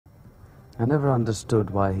I never understood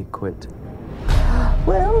why he quit.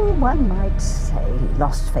 Well, one might say he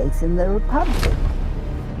lost faith in the Republic.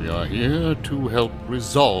 We are here to help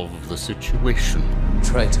resolve the situation.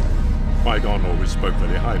 Traitor. Qui-Gon always spoke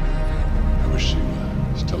very highly of you. I wish he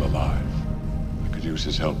were still alive. I could use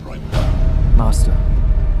his help right now. Master,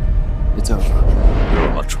 it's over. You're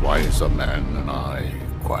a much wiser man than I,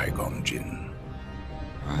 Qui-Gon Jinn.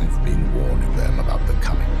 I've been warning them about the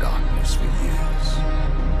coming darkness for years.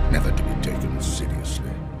 Never to be taken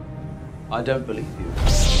seriously. I don't believe you.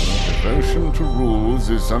 Devotion to rules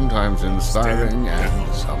is sometimes inspiring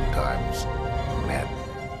and sometimes maddening.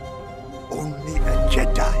 Only a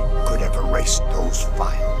Jedi could have erased those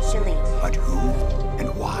files. But who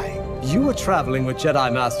and why? You were traveling with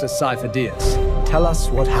Jedi Master Cypher Dyas. Tell us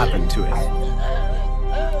what happened to him.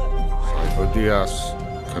 Cypher Dyas,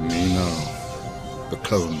 Camino, the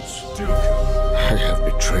clones. I have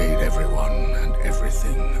betrayed everyone and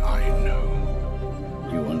everything I know.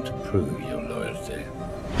 You want to prove your loyalty?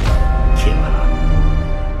 Killer.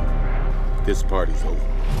 This party's over.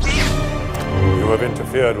 You have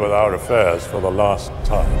interfered with our affairs for the last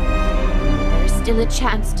time. There's still a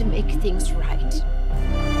chance to make things right.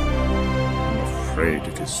 I'm afraid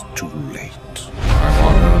it is too late. I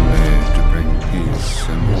want only to bring peace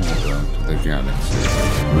and order to the galaxy.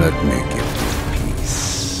 Let me give you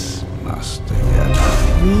peace, Master Yoda.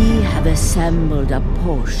 We have assembled a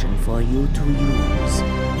potion for you to use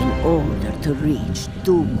in order to reach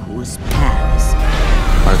Dooku's palace.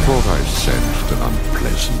 I thought I sensed an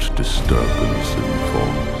unpleasant disturbance in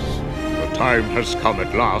force. The time has come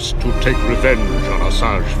at last to take revenge on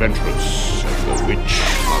Asajj Ventress and the witch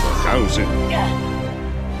Mother Thousand.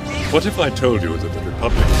 What if I told you that the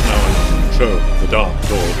Republic is now under control of the Dark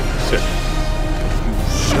Lord and the Sith?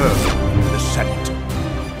 Serve in the Senate.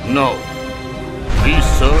 No. We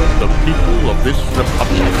serve the people of this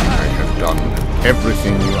Republic. I have done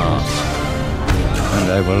everything you asked.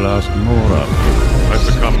 And I will ask more of you. I've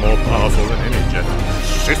become more powerful than any Jedi.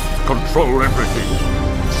 Sith control everything.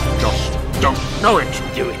 Just don't know it.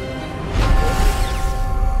 Do it.